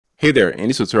Hey there, in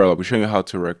this tutorial I'll be showing you how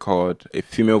to record a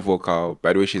female vocal.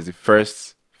 By the way, she's the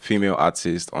first female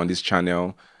artist on this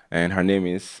channel and her name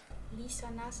is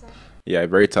a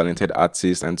very talented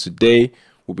artist, and today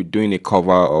we'll be doing a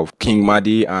cover of King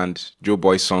Madi and Joe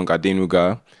Boy's song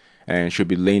Adenuga, and she'll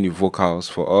be laying the vocals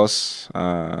for us.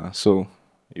 So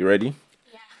you ready?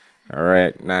 All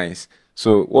right, nice.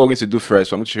 So what we're going to do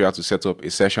first, I'm going to show you how to set up a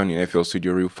session in FL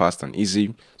Studio real fast and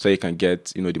easy, so you can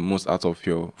get the most out of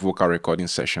your vocal recording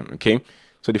session. Okay.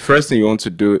 So the first thing you want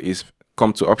to do is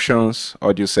come to Options,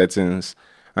 Audio Settings,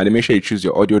 and then make sure you choose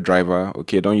your audio driver.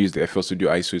 Okay, don't use the FL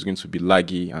Studio ISO; it's going to be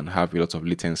laggy and have a lot of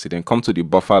latency. Then come to the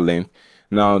buffer length.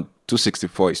 Now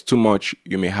 264 is too much.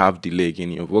 You may have delay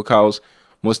in your vocals.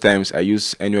 Most times I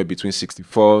use anywhere between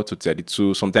 64 to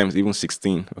 32, sometimes even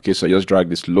 16. Okay, so I just drag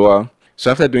this lower. So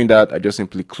after doing that, I just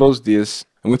simply close this.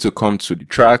 I'm going to come to the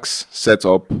tracks, set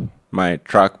up my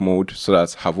track mode so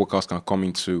that her vocals can come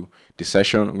into the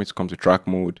session. I'm going to come to track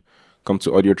mode, come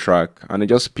to audio track, and I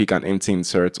just pick an empty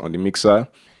insert on the mixer,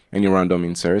 any random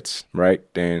insert, right?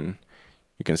 Then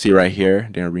you can see right here,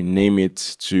 then rename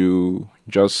it to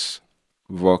just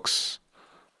Vox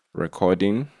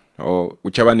recording, or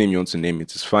whichever name you want to name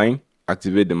it is fine.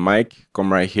 Activate the mic,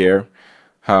 come right here.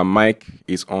 Her mic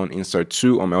is on insert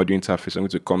 2 on my audio interface. I'm going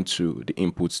to come to the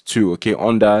input 2, okay,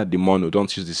 under the mono.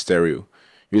 Don't use the stereo,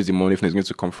 use the mono if it's going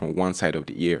to come from one side of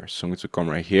the ear. So I'm going to come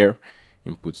right here,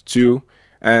 input 2.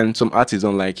 And some artists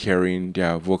don't like hearing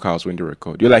their vocals when they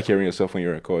record. Do you like hearing yourself when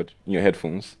you record in your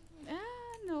headphones?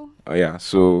 No. Oh yeah,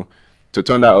 so to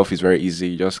turn that off is very easy.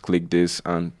 You just click this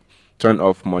and turn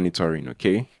off monitoring,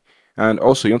 okay? And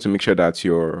also you want to make sure that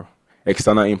your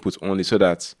external input only, so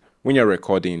that when you're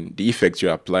recording, the effects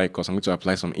you apply, because I'm going to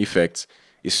apply some effects,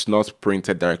 is not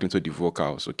printed directly into the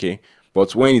vocals, okay?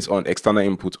 But when it's on external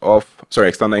input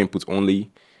external input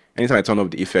only, anytime I turn off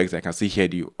the effects, I can still hear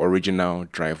the original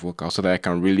dry vocal, so that I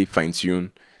can really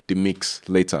fine-tune the mix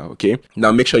later, okay?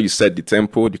 Now make sure you set the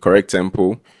tempo, the correct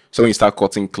tempo, so when you start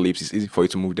cutting clips, it's easy for you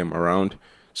to move them around.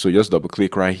 So just double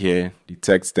click right here, the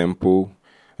text tempo,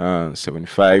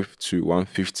 75 to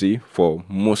 150 for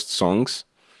most songs,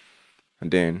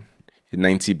 and then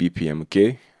 90 BPM,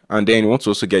 okay? And then you want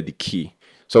to also get the key.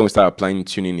 So when we start applying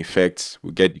tuning effects,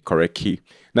 we get the correct key.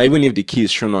 Now, even if the key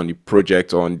is shown on the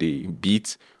project or on the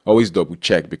beat, always double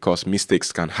check, because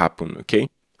mistakes can happen, okay?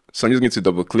 So I'm just going to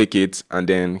double click it and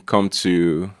then come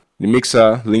to the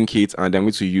mixer, link it, and then I'm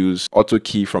going to use auto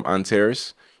key from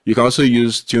Antares. You can also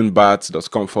use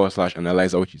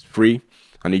tunebat.com/analyzer, which is free,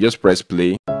 and you just press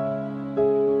play.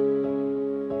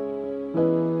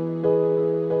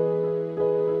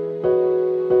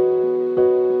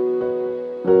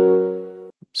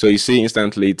 So you see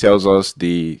instantly it tells us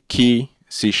the key,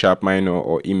 C sharp minor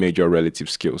or E major relative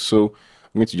scale. So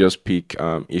I'm going to just pick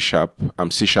E sharp,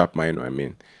 C sharp minor, I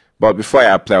mean. But before I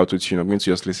apply auto-tune, I'm going to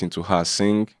just listen to her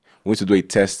sing. I'm going to do a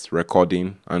test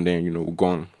recording, and then we'll go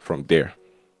on from there.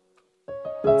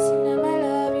 So now my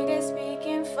love, you can speak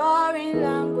in foreign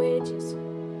languages.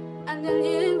 And the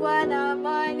little one of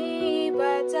money,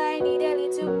 but I need a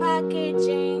little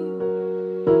packaging.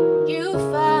 You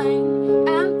find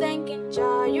I'm thinking,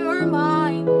 Joe, you're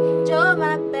mine. Joe,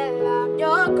 my bella, I'm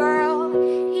your girl.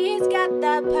 He's got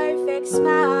that perfect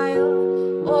smile.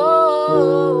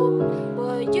 Oh,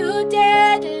 but you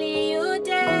deadly,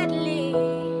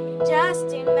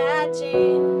 just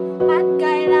imagine that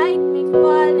guy like me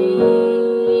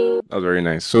falling. That's very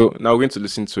nice. So now we're going to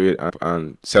listen to it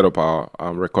and set up our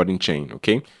recording chain,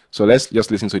 okay? So let's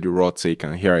just listen to the raw take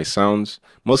and hear how it sounds.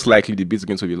 Most likely the beat is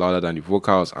going to be louder than the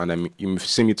vocals, and you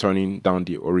see me turning down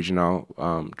the original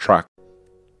track.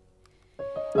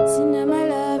 So now my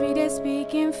love, you just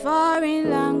speaking foreign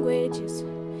languages.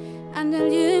 And the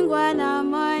lingua na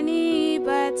money,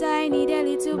 but I need a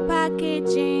little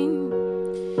packaging.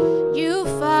 You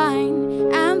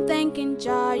find I'm thinking,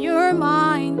 Joe, you're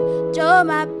mine. Joe,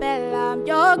 my bella, I'm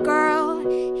your girl.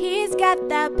 He's got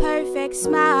that perfect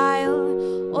smile.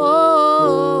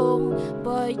 Oh,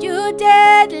 but you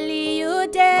deadly,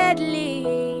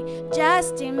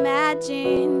 just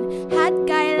imagine hot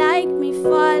guy like me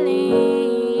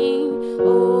falling.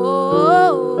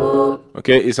 Oh.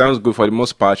 Okay, it sounds good for the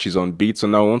most part. She's on beat, so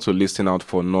now we want to listen out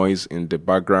for noise in the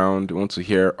background. We want to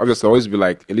hear, obviously always be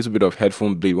like a little bit of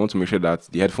headphone bleed. We want to make sure that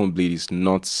the headphone bleed is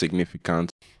not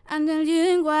significant. And the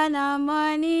lingua na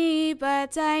money,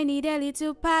 but I need a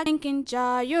little packing.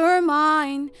 Joe, you're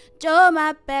mine. Joe,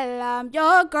 my bella, I'm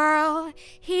your girl.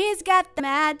 He's got the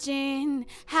imagine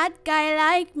hot guy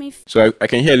like me. So I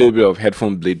can hear a little bit of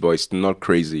headphone bleed, but it's not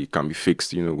crazy. It can be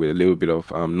fixed, with a little bit of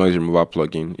noise removal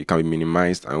plugin. It can be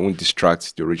minimized and won't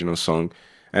distract the original song.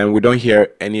 and we don't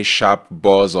hear any sharp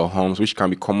buzz or hums, which can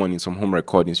be common in some home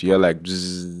recordings. You hear like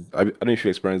bzzz. I don't know if you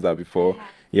experienced that before.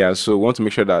 Yeah, so we want to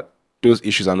make sure that those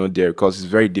issues are not there, because it's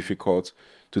very difficult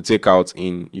to take out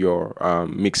in your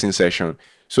mixing session.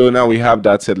 So now we have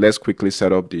that said, let's quickly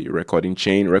set up the recording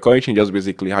chain. Recording chain just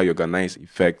basically how you organize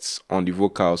effects on the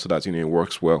vocal so that it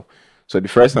works well. So the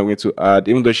first I'm going to add,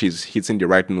 even though she's hitting the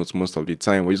right notes most of the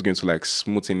time, we're just going to like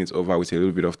smoothen it over with a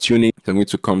little bit of tuning. So I'm going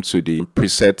to come to the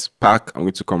preset pack. I'm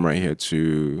going to come right here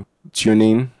to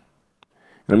tuning.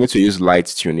 I'm going to use light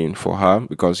tuning for her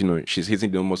because she's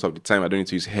hitting them most of the time. I don't need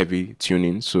to use heavy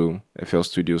tuning. So FL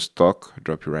Studio stock,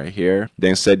 drop it right here.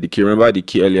 Then set the key. Remember the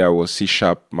key earlier was C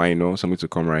sharp minor. So I'm going to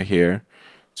come right here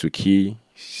to key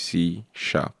C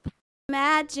sharp.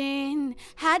 Imagine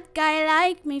hot guy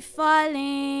like me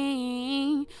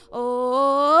falling.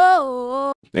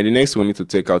 Oh. And the next one, we need to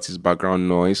take out is background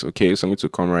noise. Okay, so I'm going to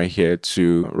come right here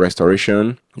to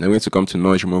restoration. I'm going to come to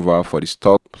noise removal for the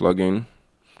stock plugin.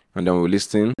 And then we'll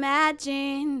listen.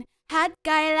 Imagine hot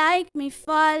guy like me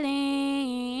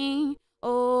falling.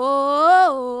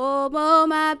 Oh,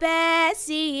 my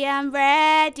Bessie, I'm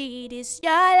ready. This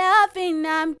your loving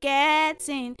I'm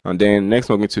getting. And then next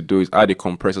what I'm going to do is add a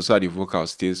compressor so that the vocal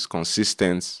stays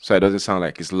consistent, so it doesn't sound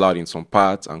like it's loud in some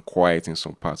parts and quiet in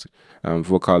some parts.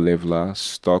 Vocal leveler,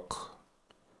 stock,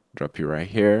 drop it right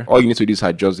here. All you need to do is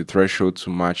adjust the threshold to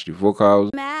match the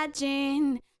vocals.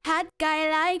 Imagine hot guy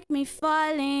like me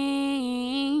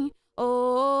falling.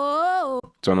 Oh,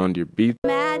 turn on the beat.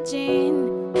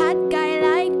 Imagine hot guy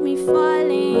like me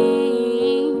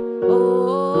falling.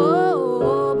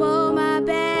 Oh, my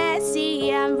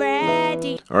Bessie, I'm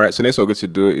ready. Alright, so next what we're going to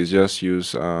do is just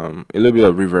use a little bit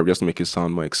of reverb just to make it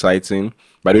sound more exciting.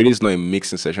 By the way, this is not a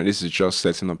mixing session. This is just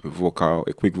setting up a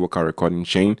quick vocal recording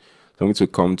chain. So I'm going to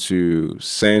come to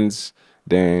sends,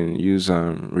 then use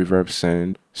reverb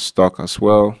send, stock as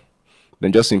well.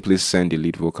 Then just simply send the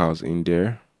lead vocals in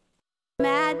there.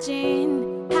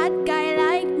 Imagine hot guy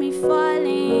like me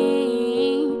falling.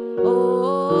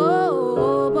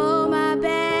 Oh, my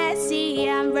Bessie,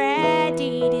 I'm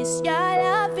ready. This your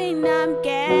loving I'm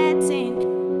getting.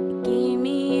 Give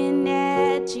me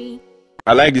energy.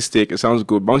 I like this take. It sounds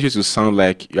good. But I want you to sound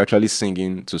like you're actually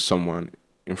singing to someone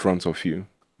in front of you.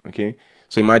 Okay?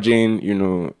 So imagine,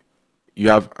 you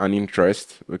have an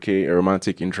interest, okay, a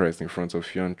romantic interest in front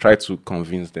of you, and try to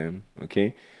convince them,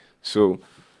 okay? So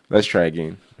let's try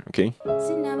again, okay?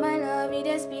 See now my love, you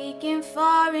just speaking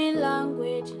foreign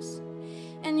languages,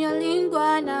 and your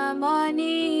lingua na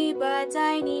money, but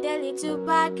I need a little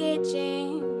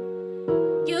packaging.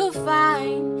 You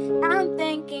fine, I'm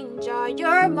thinking, Joe,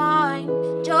 you're mine.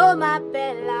 Joe, my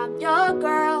bella, I'm your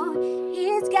girl.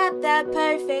 He's got that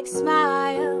perfect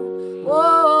smile.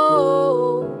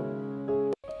 Whoa.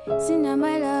 See now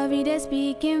my love, you just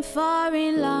speaking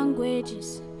foreign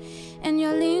languages, and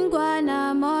your lingua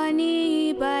na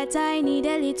money, but I need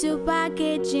a little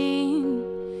packaging.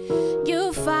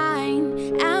 You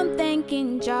fine, I'm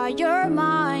thinking, Joe, you're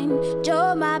mine.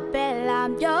 Joe, my bella,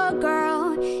 I'm your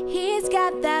girl. He's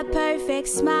got that perfect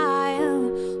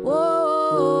smile.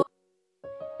 Whoa.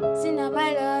 See now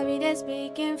my love, you just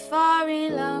speaking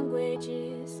foreign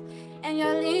languages, and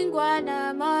your lingua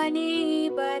na money,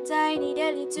 but I need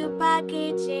a little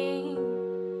packaging.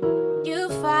 You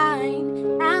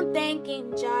fine, I'm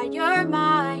thinking, Joe, you're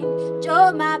mine.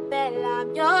 Joe, my bella,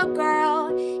 I'm your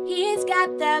girl. He's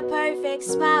got the perfect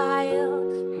smile.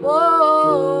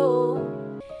 Whoa.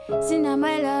 See now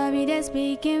my love, you just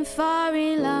speaking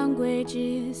foreign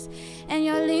languages, and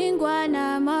your lingua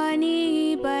na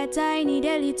money, but I need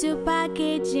a little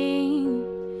packaging.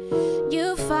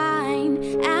 You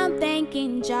fine, I'm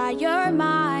thinking, Joe, you're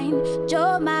mine.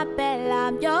 Joe, my bella,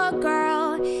 I'm your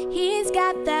girl. He's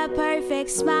got the perfect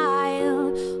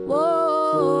smile.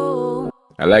 Whoa.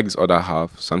 I like this other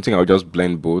half. Something I'll just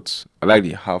blend both. I like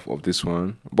the half of this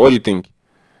one. But what do you think?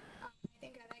 I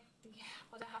think I like the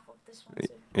other half of this one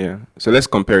too. Yeah. So let's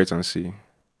compare it and see.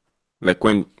 Like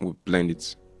when we blend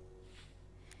it.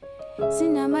 See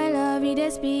now my love, you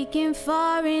just speaking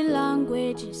foreign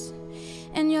languages,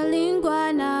 and your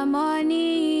lingua na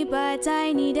money, but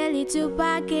I need a little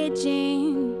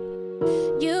packaging.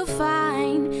 You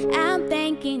fine, I'm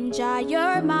thinking, Joe,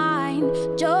 you're mine.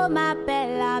 Joe, my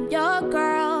bella, I'm your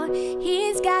girl.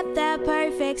 He's got the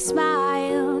perfect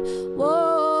smile.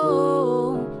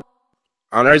 Whoa.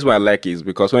 Another reason why I like it is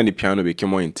because when the piano became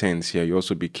more intense here, you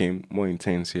also became more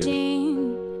intense here.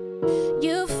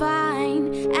 You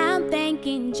fine, I'm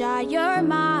thinking, Joe, you're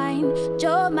mine.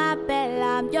 Joe, my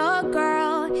bella, I'm your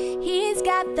girl. He's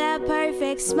got the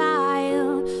perfect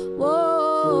smile.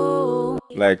 Whoa.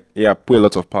 Like, yeah, put a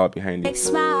lot of power behind it.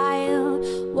 Smile.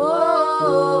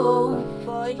 Whoa.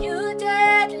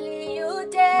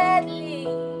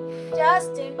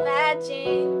 Just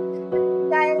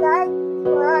imagine, I like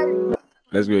falling.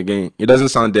 Let's go again. It doesn't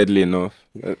sound deadly enough.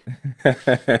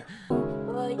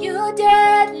 Oh, you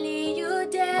deadly, you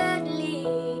deadly.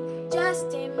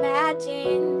 Just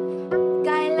imagine,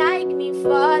 guy like me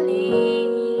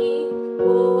falling.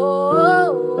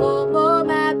 Oh,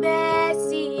 my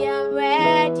Bessie, I'm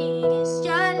ready. This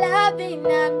your loving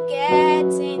I'm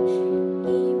getting.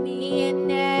 Give me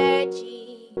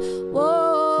energy.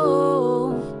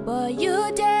 Whoa, but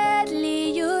you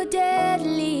deadly, you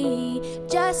deadly.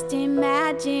 Just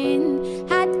imagine,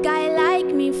 hot guy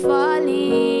like me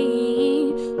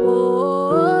falling.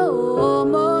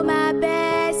 Oh, my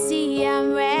Bessie,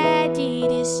 I'm ready.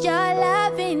 This your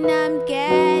loving I'm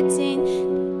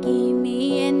getting. Give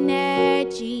me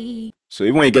energy. So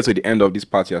even when you get to the end of this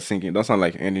part, you're singing. It don't sound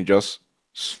like ending. Just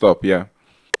stop. Yeah.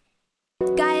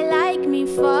 Guy like me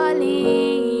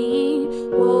falling.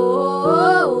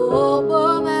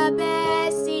 Oh, my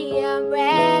Bessie, I'm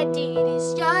ready.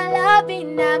 This your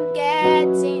loving I'm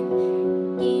getting.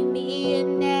 Give me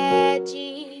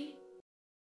energy.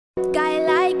 Guy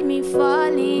like me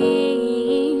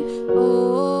falling.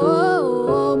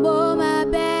 Oh, my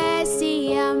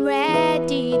Bessie, I'm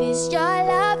ready. This your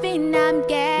loving I'm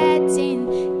getting.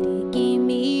 They give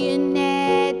me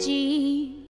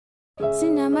energy. See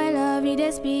now my love,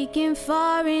 they're speaking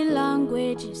foreign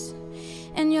languages,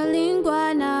 and your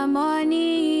lingua na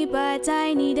money, but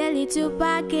I need a little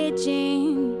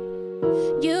packaging.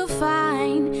 You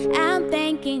fine, I'm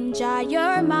thinking, Jah,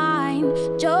 you're mine.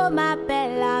 Joe, my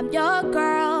bella, I'm your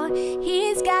girl.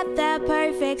 He's got the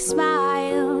perfect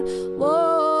smile.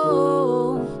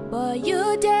 Whoa, but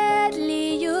you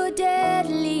deadly, you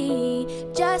deadly.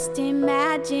 Just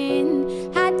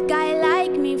imagine, hot guy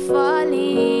like me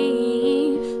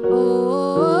falling.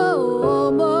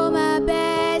 Oh, my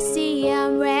Bessie,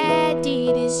 I'm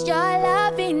ready. This your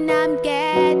loving I'm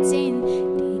getting.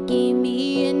 They give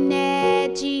me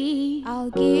energy. I'll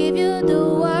give you the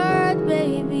word,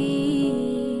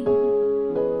 baby.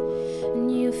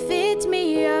 And you fit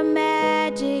me your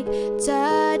magic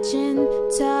touch and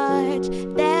touch.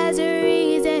 There's a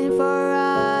reason for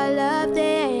all of this.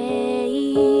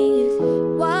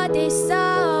 What is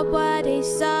up, what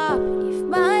is up? If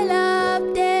my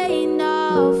love they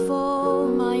enough for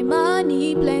my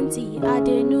money plenty,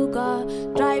 Adenuga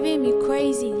driving me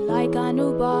crazy like an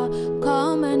Uber.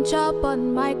 Come and chop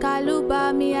on my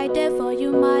kaluba. Me I there for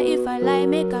you, my if I like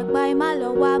make I buy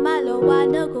malowa, malowa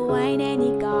no go wine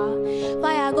any car.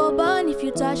 Fire go burn if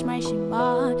you touch my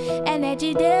shima.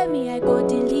 Energy there me I go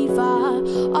deliver.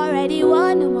 Already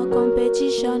won no more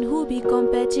competition. Who be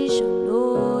competition?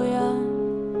 Oh yeah.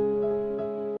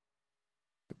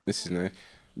 This is nice.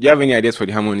 Do you have any ideas for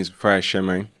the harmonies before I share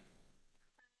mine?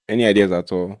 Any ideas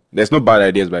at all? There's no bad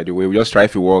ideas, by the way. We just try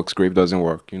if it works. Great, if it doesn't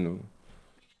work, you know.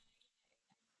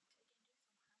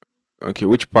 Okay,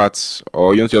 which parts?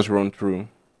 Or you want to just run through?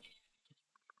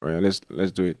 All right, let's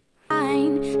do it.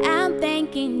 I'm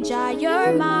thinking, Jah,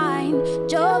 you're mine.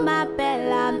 Joe, my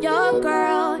bella, I'm your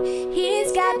girl.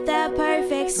 He's got the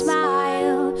perfect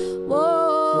smile.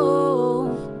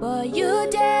 Whoa, but you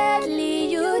deadly,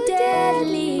 you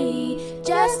deadly.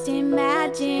 Just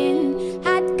imagine,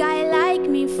 hot guy like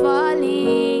me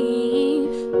falling.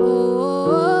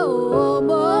 Oh,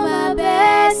 my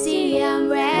Bessie, I'm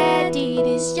ready.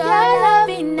 This your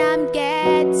loving I'm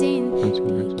getting.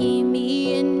 Give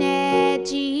me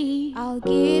energy. I'll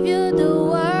give you the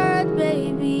word,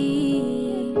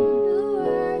 baby.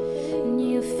 And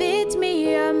you fit me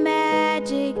your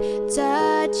magic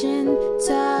touch and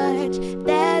touch.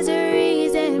 There's a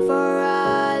reason for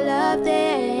all of this.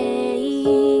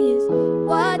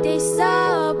 What is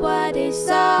up, what is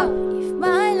up? If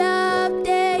my love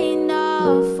they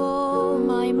enough for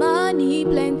my money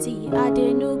plenty,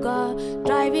 Adenuga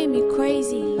driving me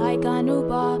crazy like an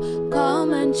Uber.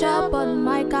 Come and chop on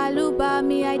my kaluba.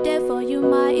 Me I there for you,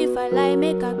 my if I like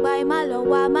make I buy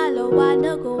malowa, malowa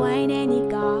no go wine any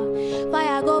car.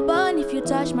 Fire go burn if you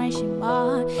touch my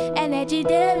shima. Energy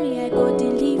there me I go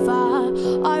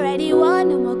deliver. Already won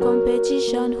no more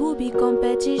competition. Who be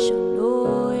competition?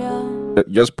 Oh yeah.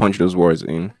 Just punch those words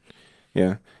in.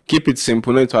 Yeah. Keep it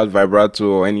simple. No need to add vibrato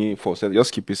or any falsetto.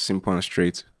 Just keep it simple and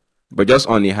straight. But just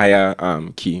on a higher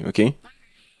key, okay?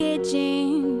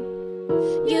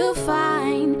 You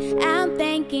fine, I'm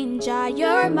thinking, Jah,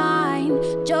 you're mine.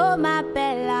 Joe, my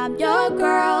bella, I'm your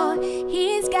girl.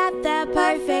 He's got the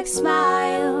perfect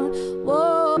smile.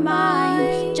 Whoa,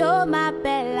 mine. Joe, my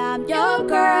bella, I'm your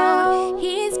girl.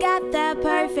 He's got the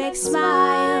perfect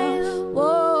smile.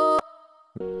 Whoa.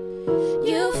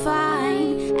 You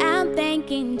fine, I'm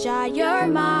thinking, Jah, you're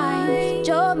mine.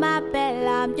 Joe, my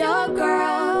bella, I'm your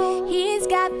girl. He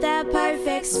got that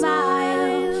perfect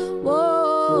smile.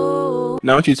 Whoa.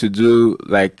 Now I want you to do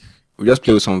like, we just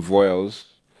play with some vowels.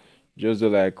 Just do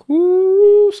like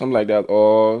ooh, something like that,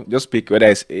 or just pick whether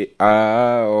it's a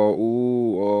or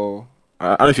ooh or I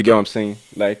don't know if you get what I'm saying.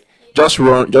 Like just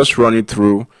run it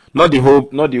through, not the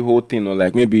whole thing, or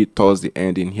like maybe towards the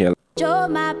end in here. Joe,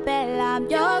 my belle, I'm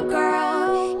your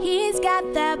girl. He's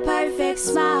got that perfect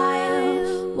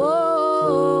smile.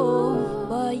 Whoa,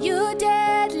 but you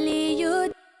deadly,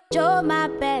 you. Joe, my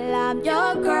belle, I'm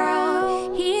your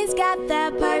girl. He's got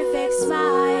that perfect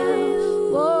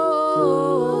smile.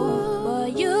 Whoa,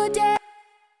 but you dead.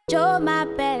 Joe, my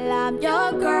belle, I'm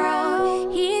your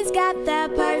girl. He's got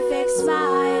that perfect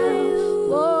smile.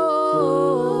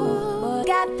 Whoa, but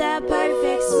got that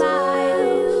perfect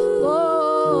smile.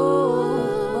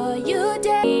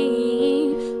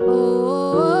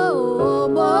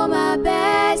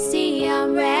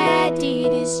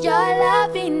 It's your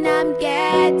loving I'm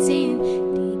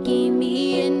getting, taking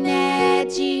me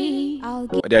energy.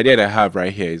 The idea that I have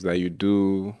right here is that you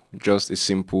do just a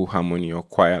simple harmony or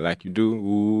choir, like you do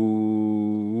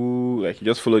ooh, like you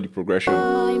just follow the progression.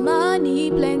 My money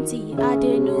plenty, I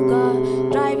didn't know,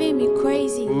 driving me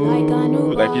crazy like I know.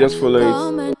 Like you just follow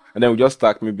it, and then we just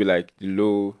start maybe like the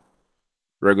low,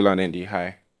 regular, and then the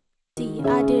high.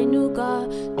 I didn't know,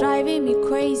 driving me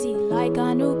crazy like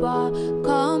an Uber.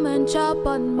 Come and chop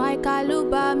on my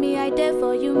kaluba. Me, I dare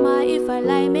for you, my if I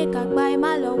lie, make a buy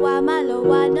malowa,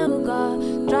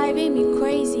 no. Driving me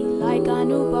crazy like an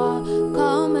Uber.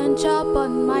 Come and chop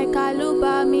on my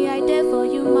kaluba. Me, I dare for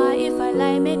you, my if I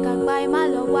lie, make a buy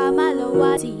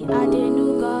malowa. See, I didn't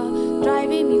know,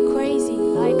 driving me crazy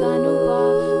like an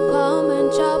Uber. Come and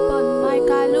chop on my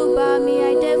kaluba. Me,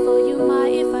 I dare for you, my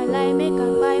if I lie, make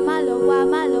a buy malowa.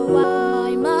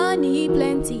 My money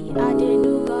plenty, I didn't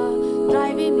know,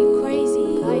 driving me crazy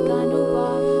like an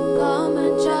Uber. Come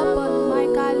and chop on my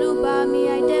kaluba. Me,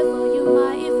 I dare for you,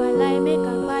 my if I lie, make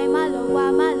a buy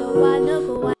malowa, no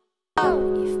go.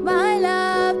 If my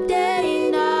love there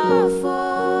enough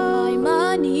for my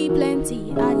money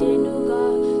plenty, I didn't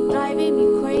know, driving me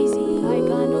crazy like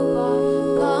an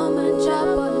Uber. Come and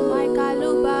chop on my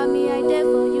kaluba. Me, I dare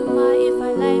for you, my if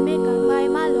I lie, make a buy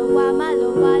malowa,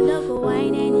 no go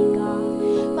wine any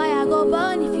girl. Fire go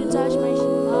burn if you touch my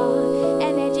shima.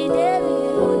 Energy there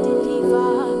will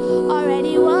deliver.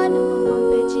 Already won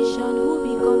competition, who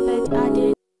be compet I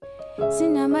did. See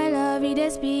now my love, they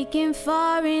speaking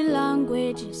foreign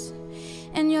languages,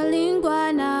 and your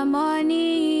lingua na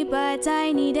money, but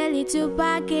I need a little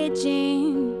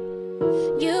packaging.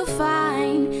 You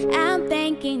fine, I'm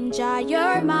thinking, Jah,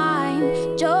 you're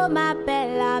mine. Joe, my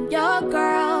belle, I'm your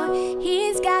girl.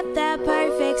 He's got that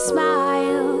perfect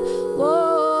smile.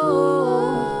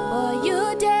 Whoa, but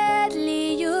you deadly.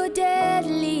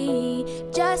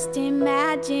 Just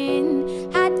imagine,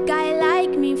 hot guy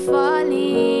like me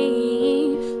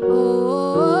falling.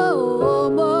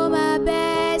 Oh, my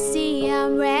bestie,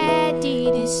 I'm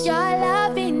ready. This your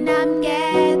loving I'm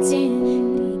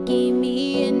getting. Give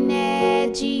me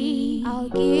energy. I'll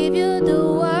give you the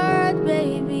world,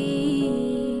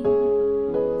 baby.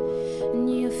 And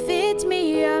you fit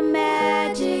me your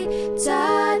magic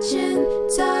touch and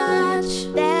touch.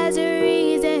 There's a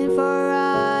reason for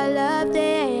all of this.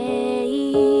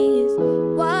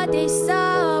 What is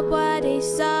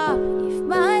up? If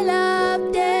my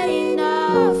love there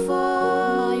enough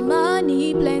for my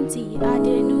money plenty, I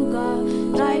didn't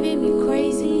know, driving me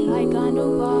crazy like an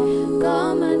Uber.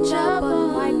 Come and chop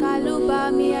on my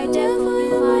kaluba. Me, I dare for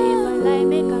you, my if I lie,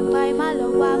 make a buy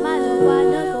malowa,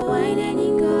 no go wine any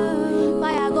girl.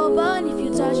 Fire go burn if you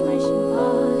touch my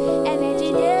shima.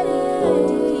 Energy there will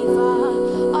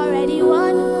deliver. Already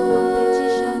won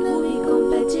competition, who be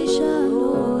competition?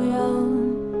 Oh yeah.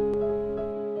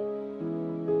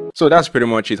 So that's pretty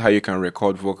much it, how you can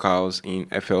record vocals in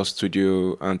FL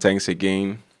Studio. And thanks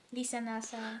again, Lisa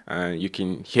Nasa. and you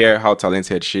can hear how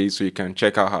talented she is. So you can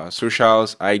check out her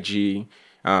socials, IG,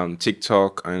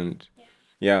 TikTok, and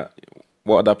yeah,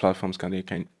 what other platforms can they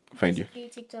find you?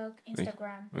 TikTok,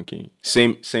 Instagram. Okay,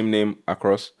 same name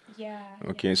across. Yeah.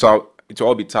 Okay, so it will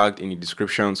all be tagged in the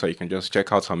description, so you can just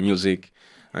check out her music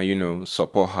and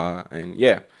support her. And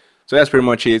yeah, so that's pretty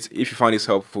much it. If you found this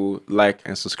helpful, like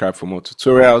and subscribe for more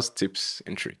tutorials, tips,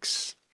 and tricks.